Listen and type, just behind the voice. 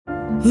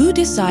Who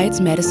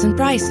decides medicine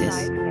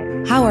prices?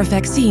 How are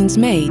vaccines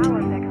made?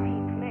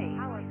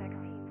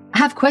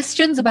 Have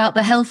questions about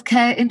the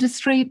healthcare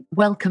industry?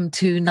 Welcome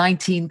to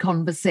 19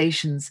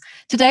 Conversations.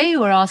 Today,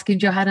 we're asking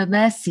Johanna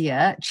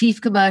Mercier, Chief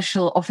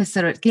Commercial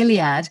Officer at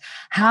Gilead,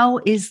 how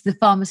is the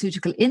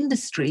pharmaceutical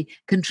industry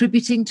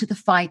contributing to the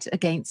fight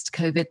against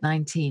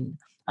COVID-19?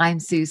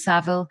 I'm Sue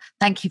Saville.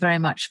 Thank you very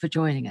much for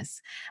joining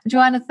us. And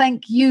Johanna,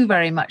 thank you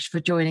very much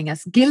for joining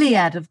us.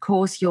 Gilead, of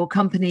course, your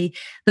company,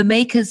 the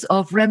makers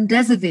of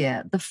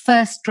Remdesivir, the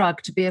first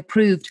drug to be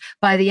approved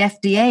by the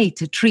FDA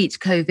to treat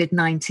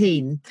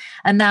COVID-19,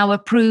 and now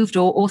approved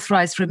or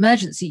authorized for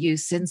emergency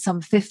use in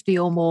some 50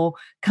 or more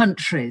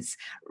countries.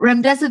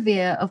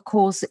 Remdesivir, of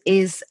course,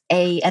 is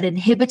an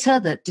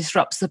inhibitor that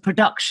disrupts the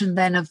production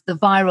then of the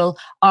viral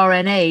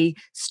RNA,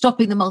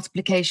 stopping the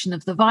multiplication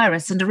of the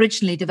virus, and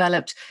originally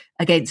developed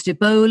against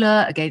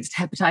Ebola, against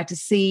hepatitis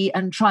C,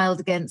 and trialed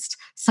against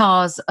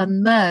SARS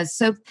and MERS.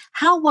 So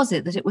how was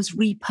it that it was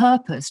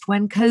repurposed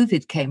when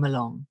COVID came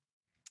along?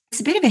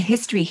 It's a bit of a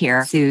history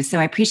here, Sue, so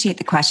I appreciate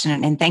the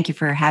question and thank you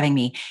for having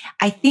me.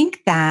 I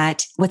think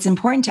that what's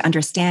important to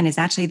understand is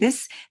actually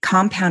this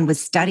compound was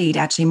studied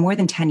actually more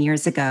than 10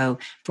 years ago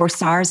for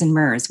SARS and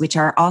MERS, which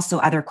are also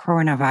other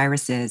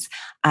coronaviruses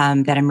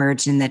that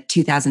emerged in the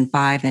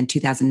 2005 and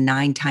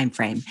 2009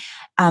 timeframe.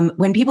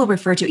 When people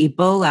refer to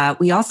Ebola,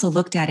 we also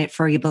looked at it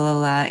for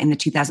Ebola in the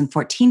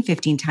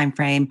 2014-15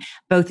 timeframe,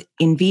 both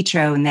in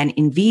vitro and then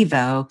in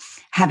vivo.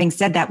 Having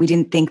said that, we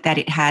didn't think that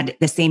it had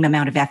the same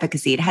amount of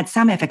efficacy. It had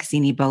some efficacy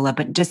in Ebola,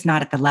 but just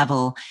not at the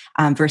level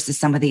versus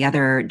some of the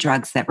other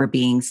drugs that were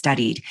being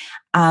studied.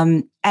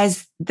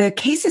 As the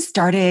cases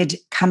started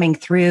coming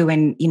through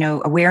and,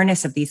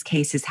 awareness of these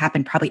cases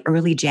happened probably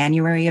early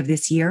January of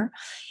this year,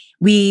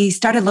 we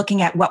started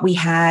looking at what we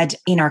had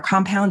in our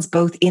compounds,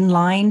 both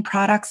inline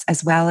products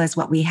as well as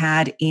what we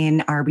had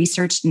in our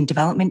research and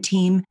development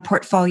team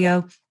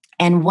portfolio.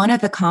 And one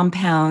of the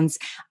compounds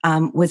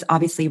was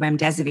obviously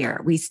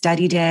Remdesivir. We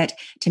studied it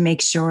to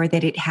make sure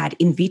that it had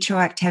in vitro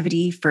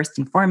activity first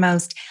and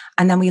foremost.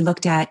 And then we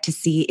looked at to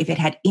see if it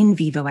had in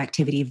vivo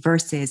activity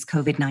versus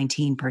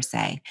COVID-19 per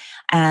se.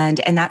 And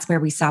that's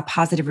where we saw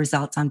positive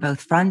results on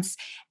both fronts.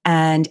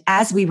 And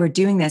as we were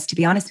doing this, to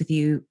be honest with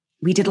you,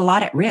 we did a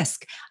lot at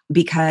risk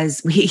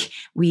because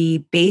we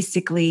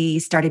basically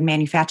started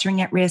manufacturing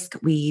at risk.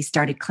 We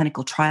started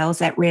clinical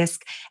trials at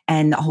risk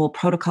and the whole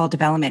protocol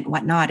development and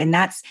whatnot. And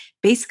that's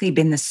basically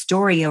been the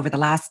story over the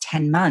last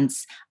 10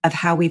 months of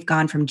how we've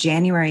gone from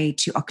January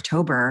to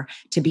October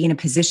to be in a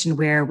position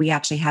where we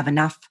actually have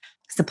enough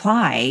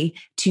supply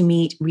to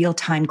meet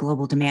real-time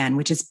global demand,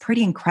 which is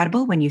pretty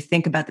incredible when you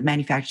think about the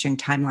manufacturing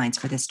timelines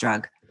for this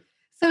drug.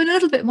 So in a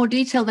little bit more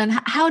detail then,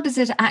 how does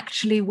it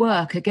actually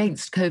work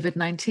against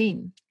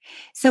COVID-19?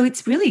 So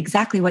it's really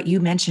exactly what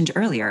you mentioned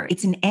earlier.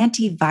 It's an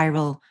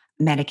antiviral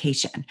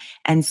medication.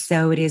 And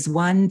so it is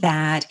one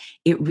that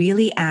it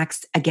really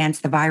acts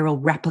against the viral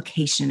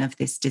replication of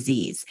this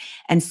disease.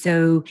 And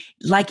so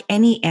like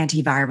any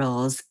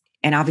antivirals,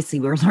 and obviously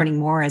we're learning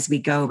more as we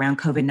go around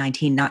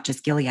COVID-19, not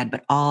just Gilead,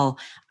 but all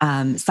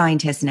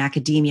scientists and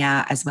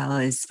academia, as well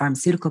as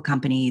pharmaceutical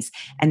companies.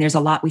 And there's a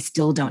lot we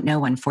still don't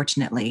know,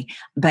 unfortunately.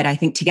 But I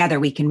think together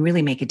we can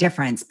really make a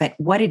difference. But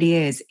what it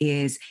is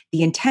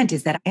the intent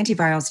is that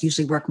antivirals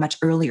usually work much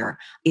earlier.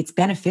 It's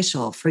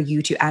beneficial for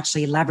you to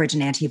actually leverage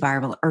an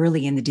antiviral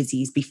early in the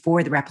disease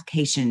before the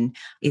replication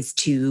is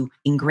too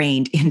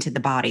ingrained into the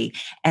body.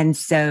 And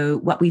so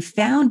what we've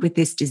found with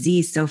this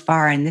disease so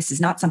far, and this is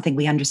not something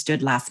we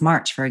understood last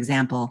March, for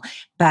example,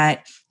 but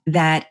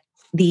that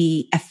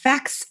the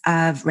effects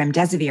of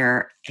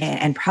Remdesivir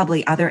and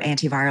probably other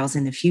antivirals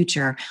in the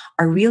future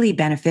are really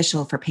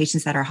beneficial for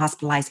patients that are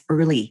hospitalized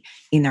early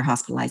in their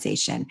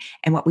hospitalization.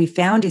 And what we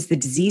found is the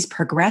disease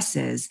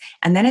progresses,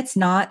 and then it's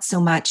not so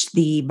much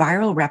the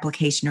viral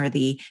replication or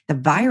the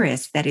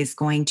virus that is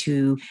going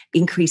to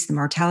increase the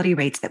mortality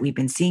rates that we've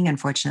been seeing,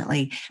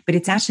 unfortunately, but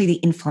it's actually the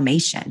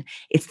inflammation.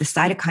 It's the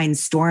cytokine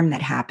storm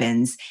that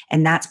happens,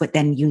 and that's what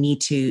then you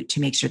need to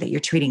make sure that you're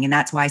treating. And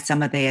that's why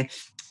some of the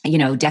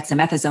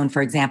dexamethasone,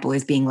 for example,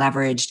 is being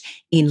leveraged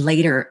in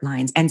later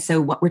lines. And so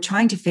what we're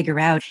trying to figure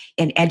out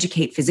and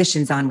educate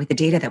physicians on with the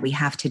data that we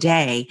have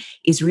today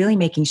is really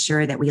making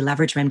sure that we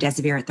leverage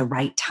Remdesivir at the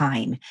right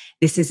time.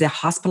 This is a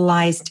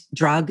hospitalized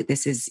drug.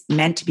 This is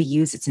meant to be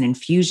used. It's an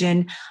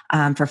infusion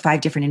for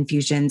 5 different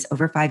infusions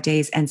over 5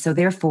 days. And so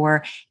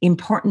therefore,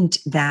 important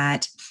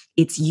that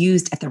it's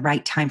used at the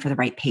right time for the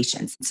right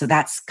patients. So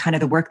that's kind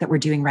of the work that we're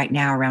doing right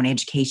now around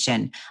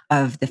education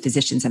of the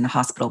physicians and the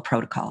hospital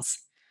protocols.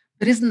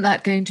 But isn't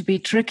that going to be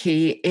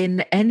tricky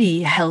in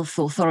any health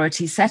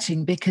authority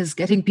setting? Because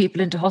getting people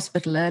into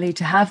hospital early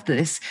to have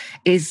this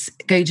is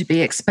going to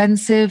be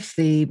expensive.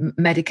 The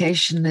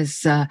medication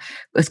has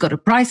got a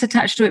price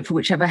attached to it for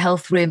whichever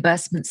health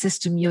reimbursement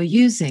system you're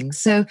using.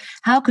 So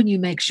how can you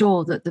make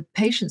sure that the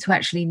patients who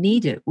actually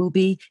need it will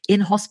be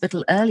in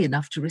hospital early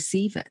enough to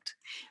receive it?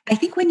 I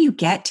think when you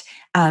get,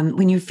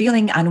 when you're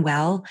feeling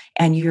unwell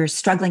and you're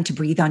struggling to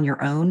breathe on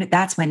your own,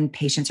 that's when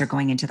patients are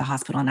going into the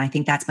hospital. And I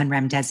think that's when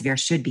remdesivir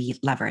should be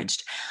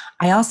leveraged.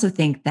 I also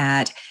think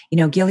that,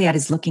 Gilead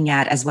is looking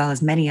at, as well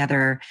as many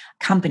other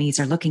companies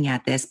are looking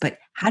at this, but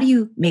how do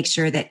you make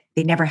sure that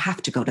they never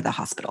have to go to the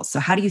hospital? So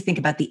how do you think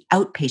about the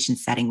outpatient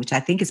setting, which I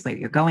think is where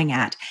you're going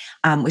at,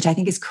 which I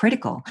think is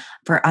critical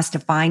for us to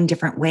find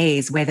different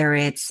ways, whether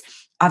it's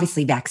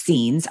obviously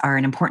vaccines are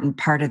an important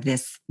part of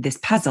this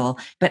puzzle,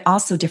 but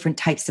also different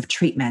types of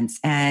treatments.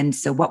 And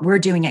so what we're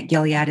doing at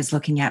Gilead is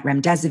looking at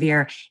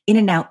remdesivir in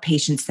an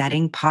outpatient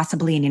setting,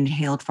 possibly an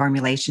inhaled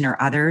formulation or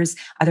other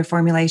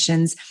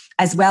formulations,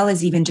 as well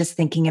as even just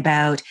thinking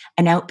about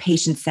an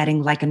outpatient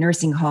setting like a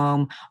nursing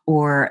home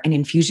or an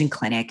infusion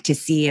clinic to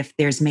see if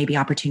there's maybe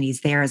opportunities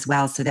there as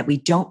well, so that we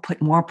don't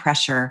put more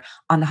pressure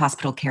on the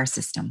hospital care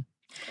system.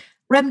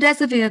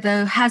 Remdesivir,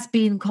 though, has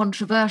been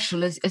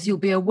controversial, as you'll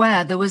be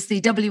aware. There was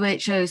the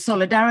WHO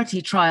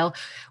Solidarity trial,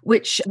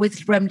 which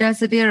with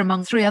remdesivir,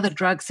 among 3 other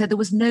drugs, said there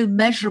was no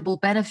measurable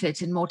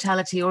benefit in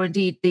mortality or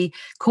indeed the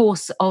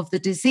course of the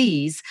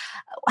disease.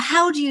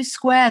 How do you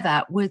square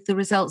that with the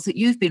results that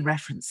you've been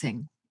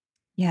referencing?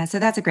 Yeah, so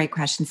that's a great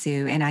question,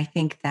 Sue. And I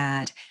think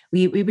that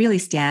we really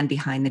stand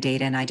behind the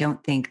data. And I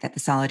don't think that the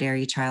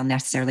Solidarity trial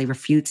necessarily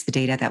refutes the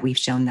data that we've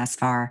shown thus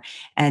far.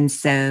 And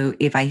so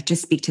if I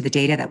just speak to the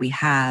data that we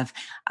have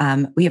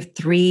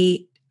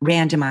 3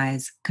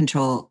 randomized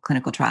control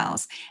clinical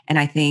trials. And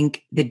I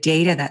think the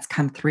data that's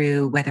come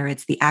through, whether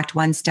it's the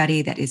ACT-1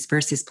 study that is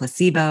versus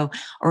placebo,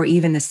 or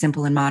even the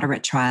simple and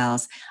moderate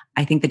trials,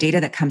 I think the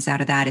data that comes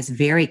out of that is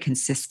very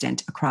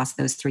consistent across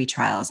those 3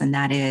 trials. And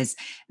that is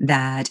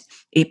that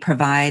it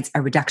provides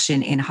a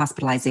reduction in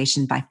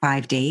hospitalization by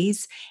 5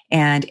 days.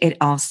 And it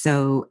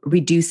also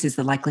reduces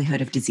the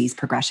likelihood of disease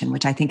progression,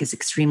 which I think is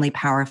extremely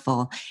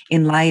powerful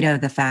in light of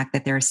the fact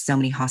that there are so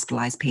many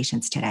hospitalized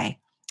patients today.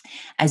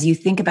 As you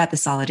think about the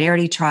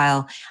Solidarity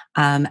trial,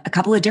 a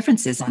couple of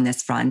differences on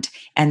this front,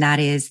 and that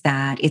is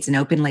that it's an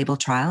open label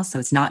trial, so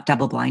it's not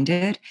double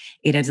blinded.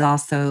 It is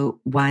also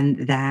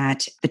one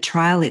that the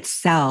trial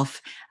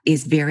itself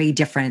is very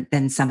different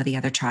than some of the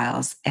other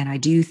trials. And I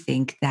do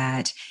think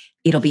that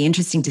it'll be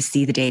interesting to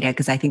see the data,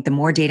 because I think the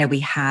more data we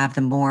have,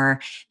 the more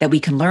that we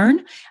can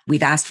learn.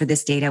 We've asked for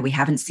this data. We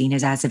haven't seen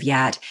it as of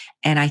yet.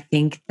 And I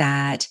think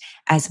that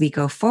as we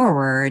go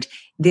forward,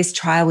 this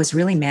trial was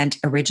really meant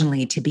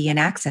originally to be an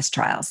access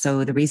trial.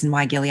 So the reason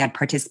why Gilead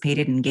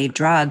participated and gave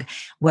drug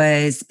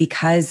was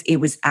because it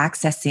was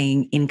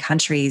accessing in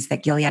countries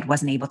that Gilead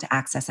wasn't able to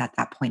access at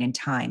that point in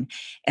time.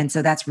 And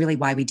so that's really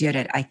why we did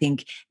it. I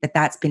think that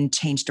that's been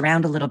changed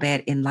around a little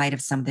bit in light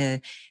of some of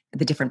the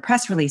different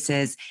press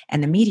releases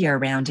and the media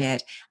around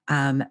it.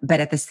 But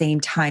at the same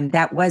time,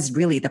 that was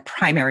really the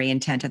primary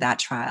intent of that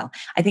trial.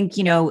 I think,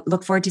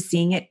 look forward to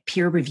seeing it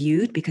peer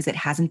reviewed, because it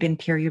hasn't been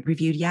peer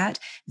reviewed yet,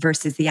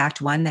 versus the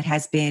ACT-1 that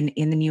has been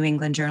in the New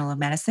England Journal of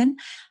Medicine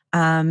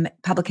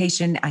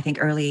publication, I think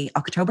early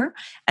October.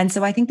 And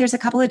so I think there's a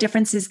couple of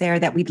differences there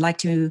that we'd like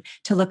to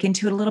look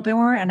into it a little bit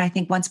more. And I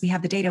think once we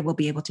have the data, we'll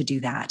be able to do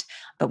that.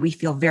 But we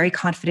feel very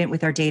confident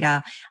with our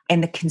data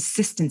and the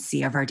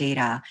consistency of our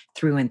data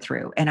through and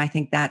through. And I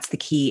think that's the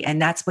key.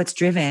 And that's what's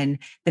driven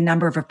the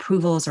number of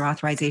approvals or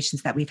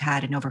authorizations that we've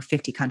had in over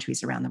 50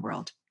 countries around the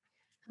world.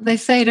 They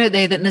say, don't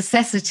they, that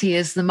necessity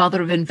is the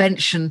mother of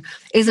invention.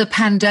 Is a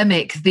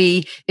pandemic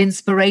the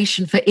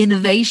inspiration for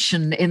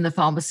innovation in the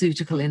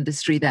pharmaceutical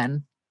industry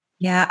then?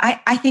 Yeah,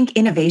 I think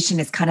innovation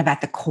is kind of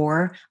at the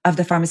core of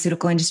the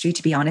pharmaceutical industry,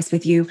 to be honest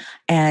with you.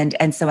 And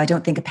so I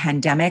don't think a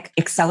pandemic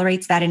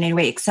accelerates that in any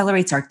way. It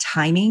accelerates our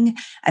timing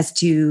as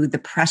to the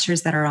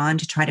pressures that are on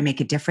to try to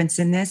make a difference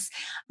in this.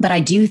 But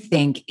I do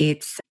think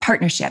it's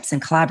partnerships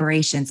and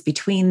collaborations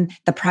between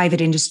the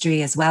private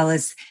industry as well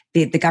as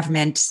the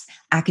government,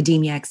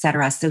 academia, et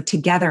cetera. So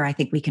together, I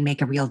think we can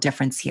make a real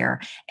difference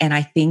here. And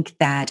I think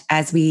that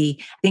as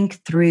we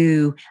think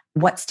through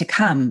what's to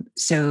come,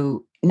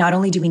 so not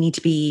only do we need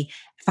to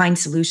find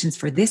solutions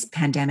for this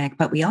pandemic,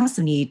 but we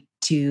also need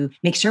to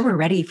make sure we're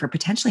ready for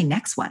potentially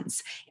next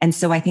ones. And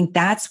so I think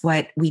that's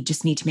what we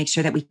just need to make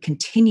sure that we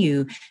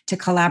continue to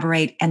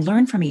collaborate and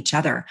learn from each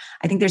other.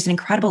 I think there's an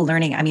incredible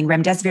learning. I mean,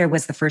 remdesivir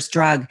was the first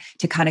drug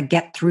to kind of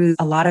get through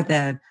a lot of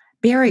the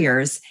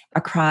barriers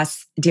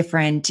across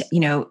different,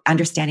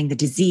 understanding the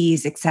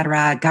disease, et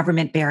cetera,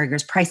 government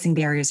barriers, pricing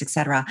barriers, et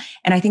cetera.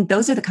 And I think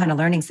those are the kind of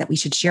learnings that we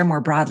should share more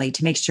broadly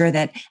to make sure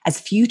that as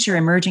future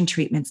emerging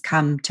treatments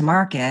come to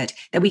market,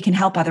 that we can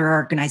help other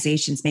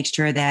organizations make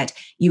sure that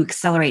you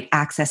accelerate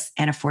access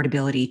and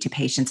affordability to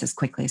patients as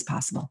quickly as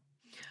possible.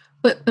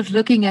 But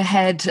looking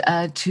ahead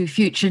to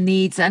future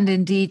needs and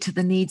indeed to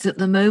the needs at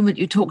the moment,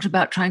 you talked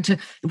about trying to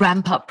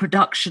ramp up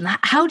production.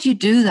 How do you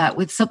do that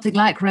with something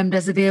like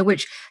remdesivir,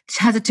 which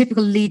has a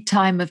typical lead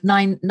time of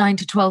 9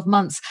 to 12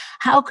 months?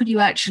 How could you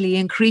actually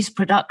increase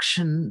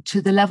production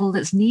to the level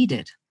that's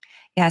needed?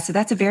 Yeah, so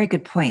that's a very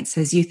good point. So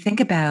as you think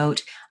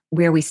about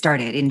where we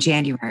started in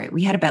January,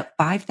 we had about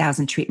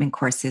 5,000 treatment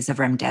courses of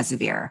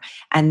remdesivir.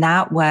 And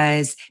that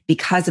was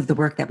because of the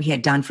work that we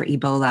had done for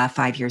Ebola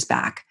 5 years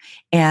back.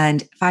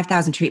 And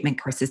 5,000 treatment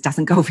courses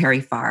doesn't go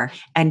very far.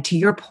 And to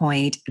your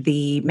point,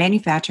 the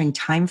manufacturing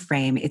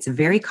timeframe, it's a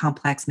very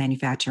complex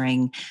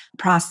manufacturing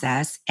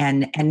process.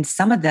 And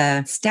some of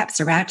the steps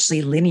are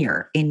actually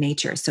linear in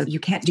nature. So you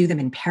can't do them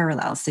in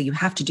parallel. So you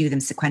have to do them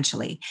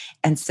sequentially.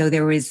 And so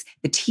there was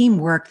the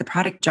teamwork, the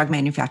product drug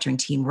manufacturing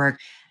teamwork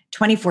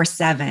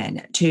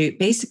 24/7 to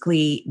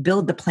basically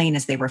build the plane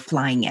as they were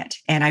flying it.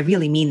 And I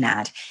really mean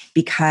that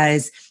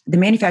because the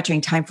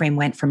manufacturing timeframe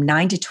went from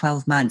 9 to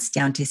 12 months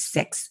down to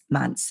 6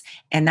 months.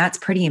 And that's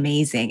pretty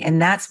amazing.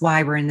 And that's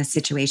why we're in the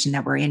situation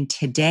that we're in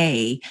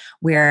today,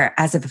 where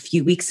as of a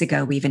few weeks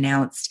ago, we've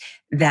announced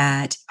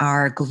that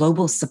our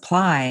global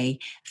supply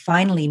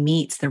finally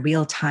meets the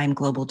real-time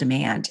global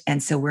demand.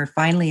 And so we're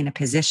finally in a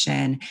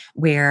position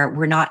where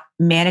we're not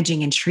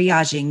managing and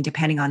triaging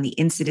depending on the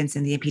incidence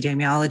and the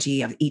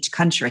epidemiology of each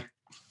country.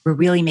 We're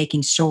really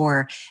making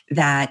sure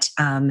that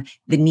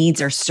the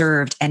needs are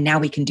served, and now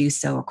we can do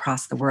so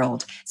across the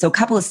world. So a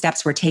couple of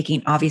steps we're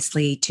taking,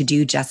 obviously, to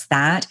do just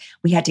that.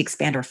 We had to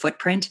expand our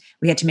footprint.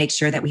 We had to make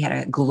sure that we had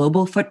a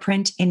global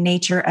footprint in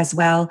nature as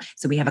well.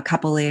 So we have a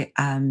couple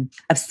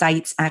of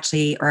sites,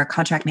 actually, or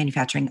contract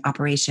manufacturing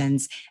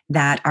operations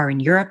that are in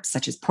Europe,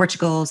 such as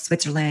Portugal,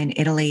 Switzerland,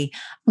 Italy,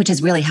 which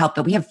has really helped.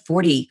 But we have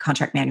 40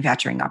 contract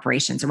manufacturing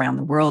operations around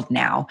the world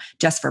now,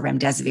 just for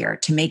remdesivir,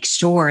 to make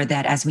sure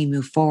that as we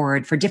move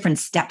forward for different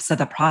steps of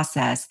the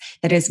process,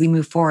 that as we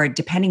move forward,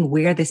 depending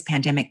where this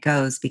pandemic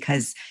goes,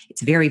 because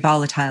it's very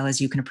volatile,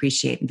 as you can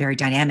appreciate, and very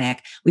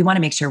dynamic, we want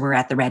to make sure we're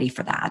at the ready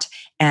for that.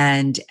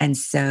 And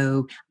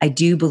so I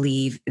do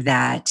believe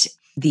that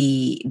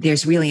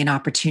there's really an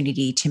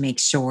opportunity to make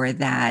sure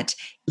that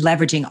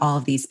leveraging all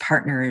of these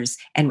partners,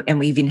 and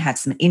we even have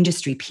some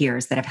industry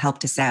peers that have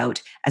helped us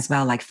out as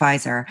well, like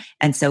Pfizer.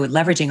 And so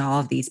leveraging all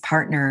of these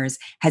partners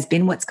has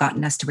been what's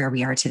gotten us to where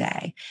we are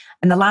today.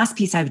 And the last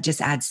piece I would just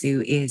add,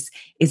 Sue, is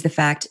the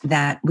fact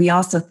that we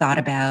also thought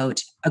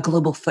about a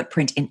global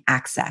footprint in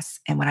access.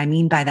 And what I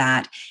mean by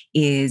that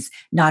is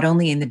not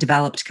only in the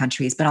developed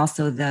countries, but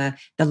also the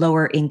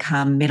lower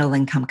income, middle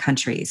income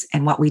countries.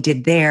 And what we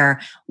did there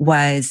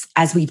was,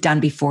 as we've done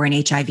before in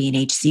HIV and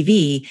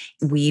HCV,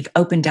 we've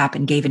opened up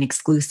and gave an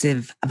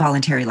exclusive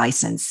voluntary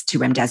license to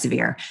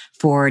remdesivir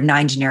for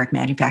 9 generic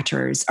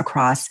manufacturers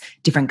across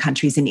different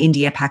countries in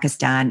India,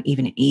 Pakistan,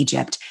 even in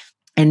Egypt.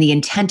 And the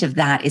intent of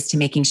that is to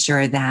making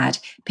sure that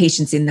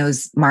patients in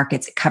those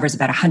markets, it covers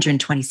about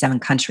 127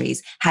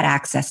 countries, had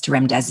access to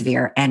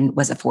remdesivir and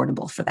was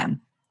affordable for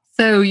them.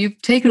 So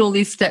you've taken all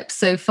these steps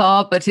so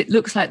far, but it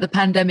looks like the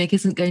pandemic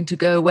isn't going to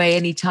go away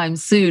anytime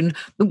soon.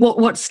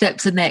 What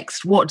steps are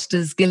next? What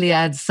does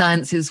Gilead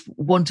Sciences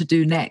want to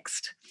do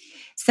next?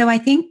 So I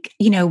think,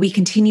 we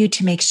continue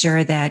to make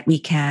sure that we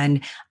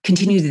can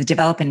continue the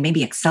development,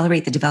 maybe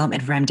accelerate the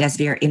development of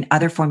remdesivir in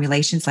other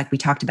formulations, like we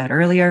talked about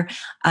earlier,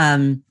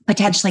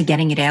 potentially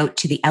getting it out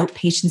to the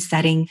outpatient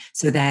setting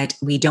so that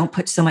we don't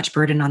put so much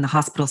burden on the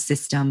hospital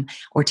system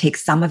or take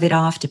some of it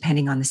off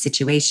depending on the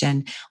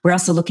situation. We're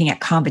also looking at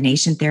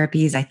combination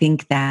therapies. I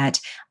think that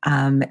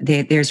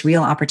there's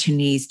real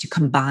opportunities to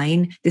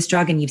combine this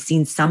drug, and you've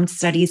seen some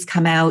studies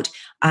come out,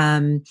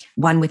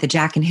 one with a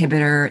JAK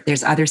inhibitor.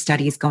 There's other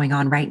studies going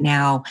on right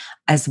now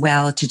as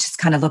well to just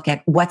kind of look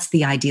at what's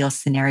the ideal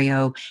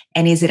scenario,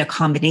 and is it a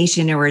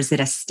combination or is it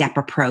a step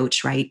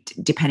approach, right?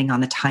 Depending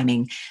on the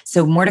timing.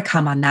 So more to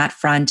come on that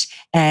front.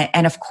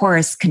 And of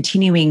course,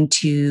 continuing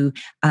to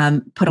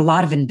put a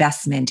lot of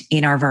investment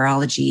in our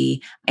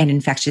virology and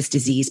infectious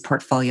disease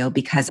portfolio,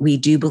 because we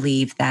do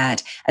believe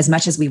that as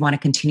much as we want to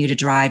continue to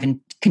drive and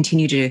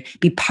continue to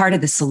be part of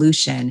the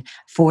solution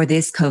for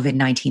this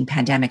COVID-19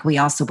 pandemic, we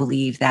also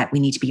believe that we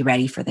need to be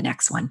ready for the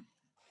next one.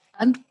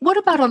 And what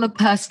about on a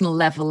personal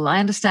level? I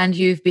understand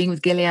you've been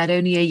with Gilead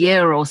only a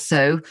year or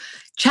so.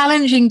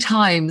 Challenging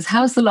times.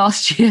 How's the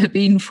last year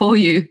been for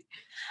you?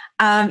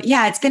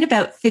 It's been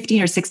about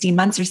 15 or 16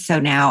 months or so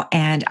now.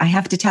 And I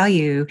have to tell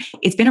you,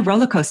 it's been a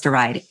roller coaster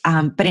ride,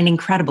 but an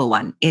incredible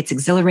one. It's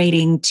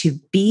exhilarating to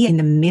be in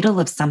the middle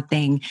of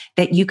something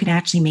that you can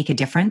actually make a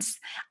difference.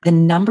 The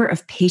number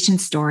of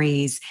patient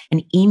stories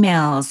and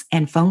emails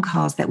and phone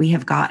calls that we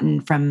have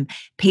gotten from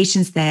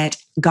patients that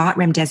got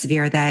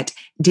remdesivir that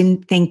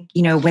didn't think,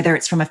 whether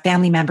it's from a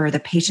family member or the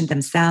patient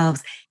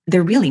themselves,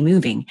 they're really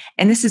moving.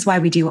 And this is why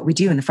we do what we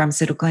do in the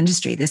pharmaceutical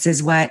industry. This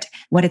is what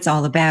it's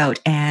all about.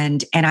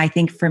 And I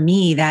think for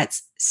me,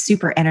 that's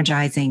super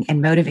energizing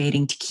and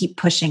motivating to keep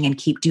pushing and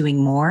keep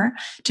doing more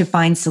to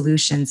find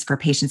solutions for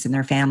patients and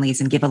their families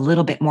and give a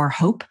little bit more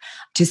hope,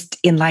 just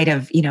in light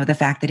of, the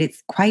fact that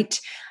it's quite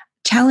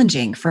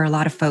challenging for a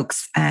lot of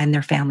folks and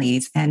their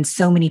families. And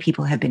so many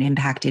people have been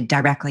impacted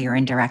directly or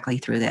indirectly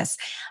through this.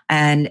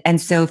 And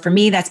so for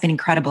me, that's been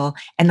incredible.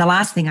 And the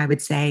last thing I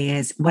would say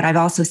is what I've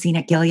also seen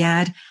at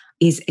Gilead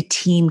is a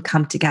team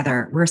come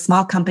together. We're a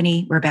small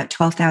company. We're about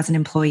 12,000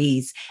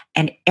 employees,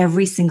 and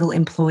every single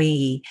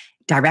employee,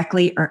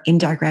 directly or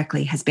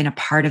indirectly, has been a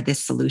part of this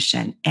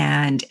solution.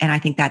 And I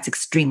think that's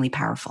extremely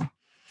powerful.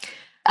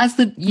 As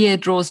the year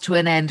draws to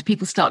an end,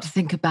 people start to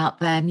think about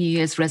their New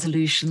Year's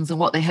resolutions and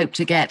what they hope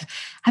to get.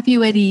 Have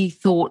you any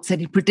thoughts,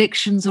 any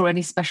predictions, or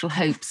any special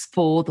hopes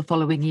for the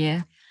following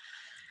year?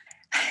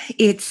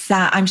 It's,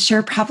 I'm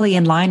sure, probably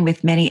in line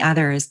with many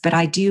others, but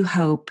I do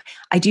hope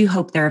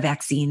there are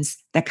vaccines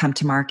that come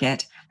to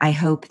market. I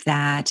hope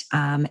that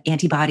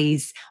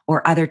antibodies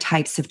or other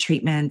types of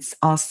treatments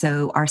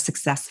also are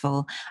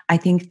successful. I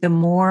think the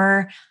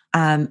more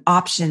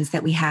options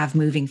that we have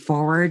moving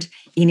forward,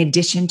 in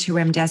addition to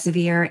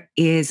remdesivir,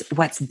 is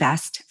what's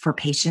best for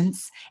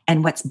patients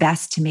and what's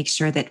best to make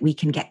sure that we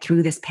can get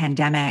through this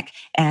pandemic.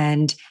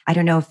 And I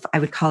don't know if I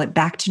would call it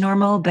back to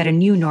normal, but a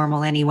new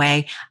normal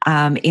anyway,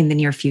 in the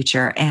near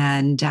future.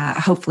 And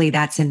hopefully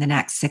that's in the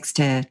next 6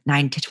 to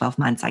 9 to 12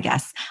 months, I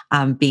guess,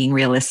 being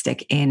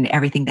realistic in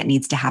everything that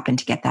needs to happen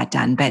to get that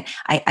done. But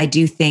I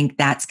do think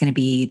that's going to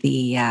be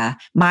the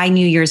my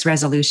New Year's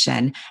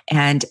resolution.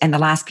 And the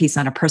last piece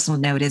on a personal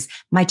note is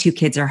my 2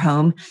 kids are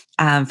home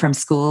from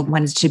school.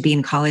 One should be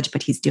in college,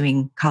 but he's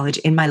doing college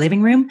in my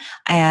living room.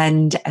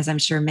 And as I'm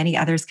sure many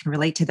others can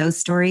relate to those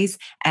stories,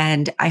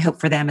 and I hope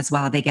for them as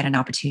well, they get an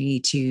opportunity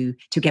to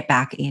get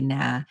back in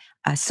a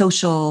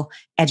social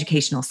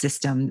educational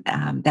system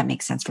that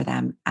makes sense for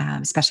them,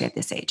 especially at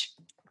this age.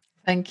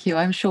 Thank you.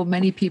 I'm sure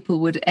many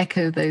people would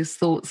echo those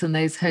thoughts and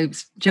those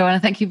hopes. Joanna,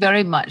 thank you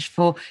very much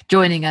for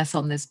joining us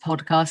on this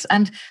podcast.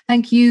 And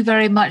thank you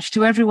very much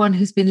to everyone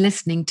who's been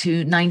listening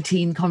to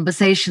 19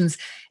 Conversations.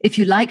 If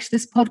you liked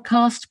this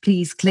podcast,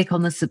 please click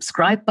on the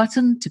subscribe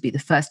button to be the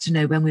first to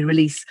know when we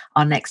release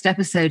our next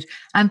episode.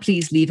 And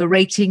please leave a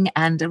rating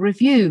and a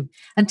review.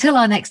 Until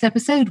our next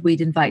episode,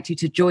 we'd invite you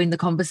to join the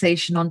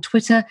conversation on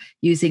Twitter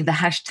using the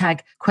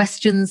hashtag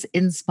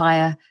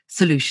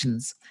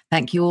 #QuestionsInspireSolutions.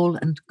 Thank you all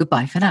and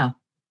goodbye for now.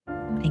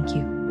 Thank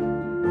you.